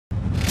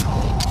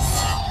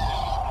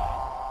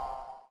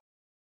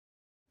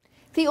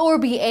The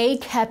RBA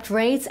kept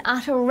rates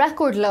at a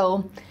record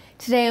low.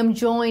 Today I'm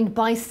joined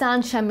by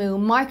Shamu,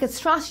 market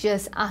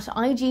strategist at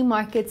IG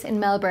Markets in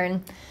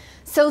Melbourne.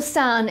 So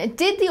Stan,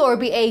 did the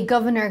RBA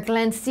Governor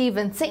Glenn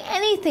Stevens say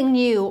anything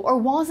new, or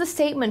was the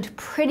statement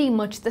pretty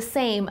much the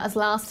same as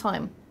last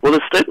time? Well,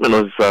 the statement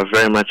was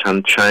very much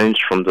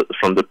unchanged from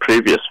the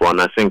previous one.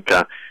 I think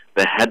there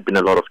had been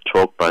a lot of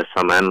talk by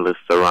some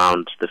analysts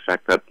around the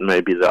fact that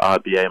maybe the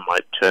RBA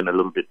might turn a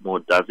little bit more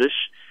dovish.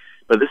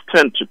 But this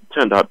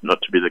turned out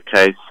not to be the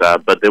case.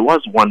 But there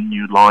was one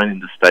new line in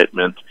the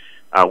statement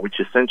which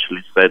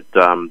essentially said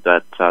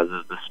that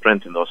the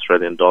strength in the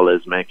Australian dollar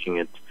is making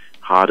it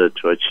harder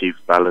to achieve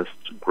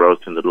balanced growth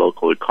in the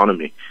local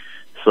economy.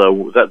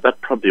 So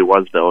that probably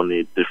was the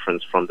only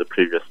difference from the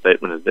previous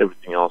statement, as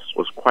everything else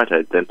was quite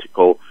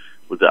identical,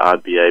 with the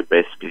RBA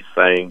basically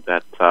saying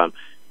that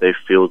they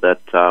feel that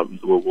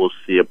we'll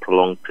see a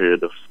prolonged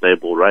period of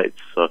stable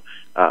rates. So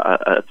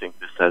I think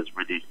this has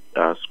really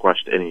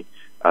squashed any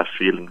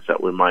feelings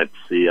that we might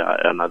see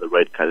another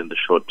rate cut in the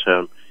short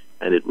term,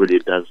 and it really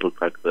does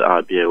look like the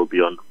RBA will be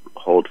on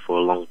hold for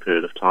a long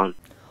period of time.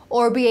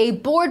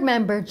 RBA board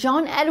member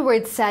John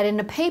Edwards said in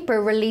a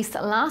paper released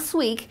last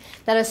week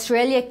that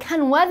Australia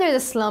can weather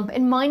the slump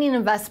in mining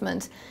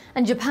investment,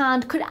 and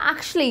Japan could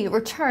actually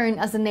return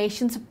as the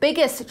nation's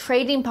biggest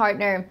trading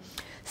partner,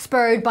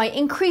 spurred by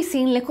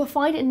increasing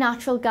liquefied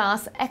natural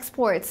gas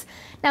exports.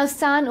 Now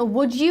Stan,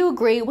 would you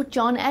agree with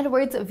John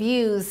Edwards'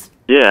 views?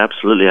 Yeah,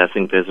 absolutely. I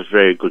think there's a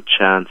very good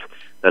chance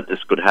that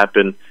this could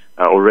happen.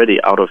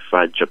 Already out of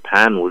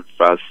Japan, we've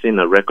seen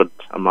a record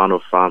amount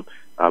of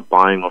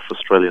buying of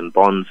Australian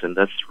bonds, and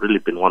that's really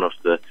been one of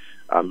the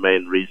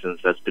main reasons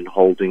that's been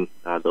holding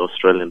the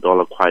Australian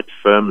dollar quite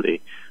firmly.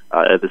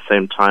 At the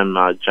same time,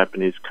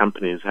 Japanese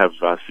companies have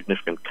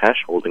significant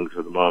cash holdings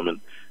at the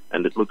moment,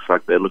 and it looks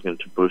like they're looking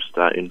to boost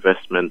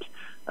investment.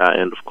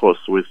 And of course,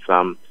 with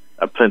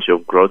plenty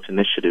of growth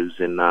initiatives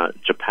in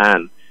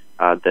Japan,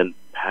 then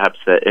perhaps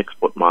their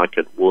export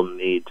market will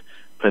need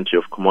plenty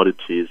of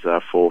commodities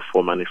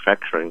for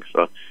manufacturing.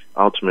 So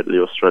ultimately,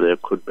 Australia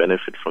could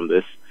benefit from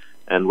this.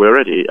 And we're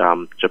already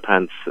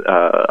Japan's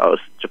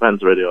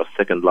already our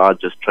second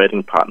largest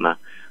trading partner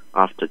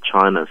after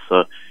China.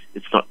 So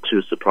it's not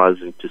too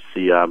surprising to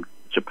see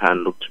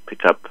Japan look to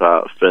pick up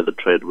further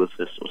trade with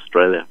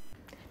Australia.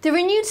 The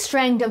renewed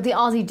strength of the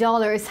Aussie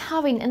dollar is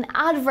having an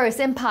adverse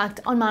impact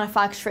on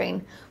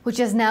manufacturing, which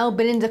has now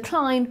been in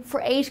decline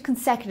for 8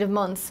 consecutive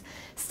months.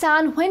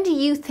 Stan, when do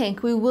you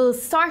think we will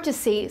start to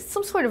see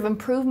some sort of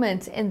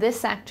improvement in this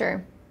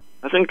sector?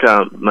 I think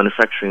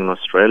manufacturing in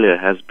Australia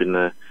has been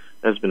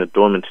a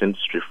dormant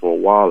industry for a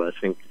while. I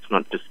think it's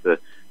not just the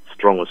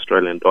strong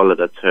Australian dollar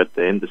that's hurt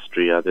the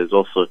industry. There's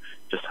also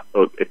just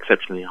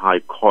exceptionally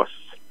high costs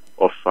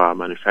of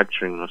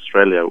manufacturing in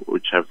Australia,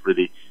 which have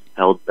really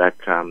held back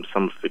some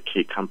of the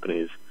key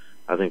companies.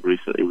 I think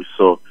recently we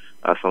saw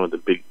some of the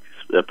big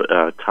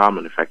car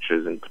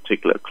manufacturers in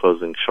particular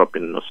closing shop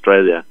in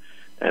Australia,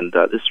 and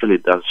this really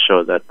does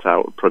show that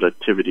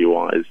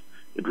productivity-wise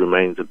it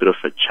remains a bit of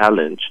a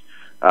challenge.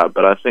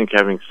 But I think,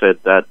 having said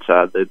that,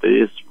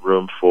 there is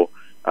room for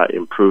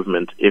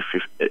improvement if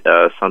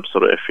some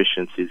sort of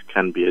efficiencies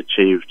can be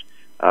achieved.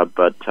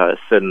 But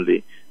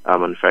certainly,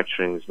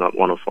 manufacturing is not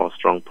one of our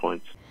strong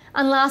points.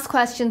 And last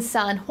question,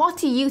 Stan, what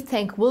do you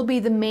think will be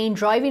the main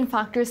driving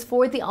factors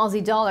for the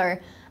Aussie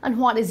dollar, and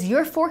what is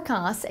your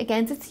forecast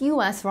against its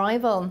US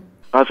rival?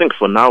 I think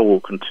for now we'll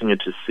continue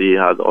to see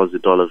how the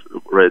Aussie dollar is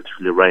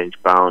relatively range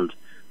bound.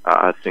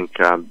 I think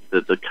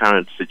the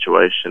current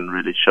situation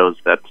really shows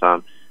that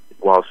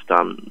whilst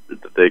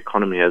the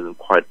economy hasn't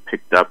quite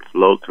picked up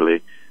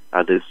locally,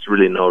 there's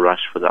really no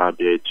rush for the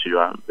RBA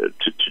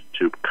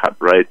to cut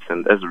rates,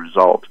 and as a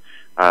result,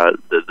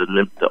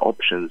 the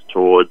options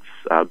towards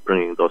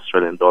bringing the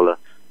Australian dollar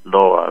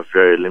lower are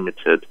very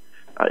limited.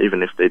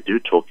 Even if they do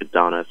talk it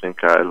down, I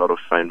think a lot of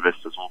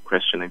investors will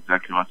question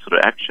exactly what sort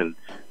of action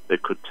they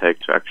could take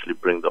to actually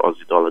bring the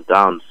Aussie dollar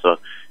down. So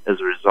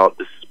as a result,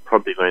 this is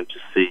probably going to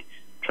see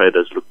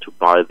traders look to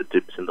buy the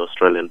dips in the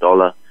Australian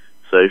dollar.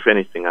 So if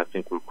anything, I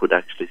think we could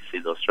actually see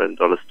the Australian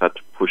dollar start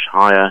to push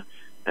higher.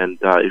 And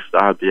if the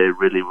RBA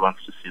really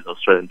wants to see the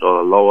Australian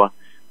dollar lower,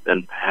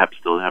 then perhaps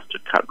they'll have to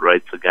cut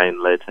rates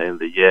again later in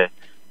the year.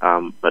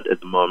 But at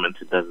the moment,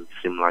 it doesn't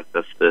seem like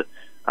that's the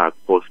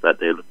course that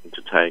they're looking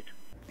to take.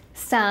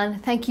 Stan,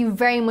 thank you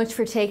very much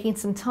for taking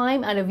some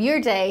time out of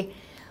your day.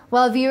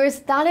 Well,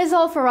 viewers, that is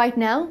all for right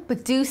now,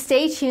 but do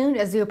stay tuned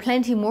as we have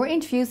plenty more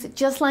interviews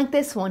just like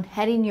this one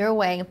heading your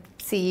way.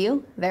 See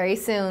you very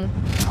soon.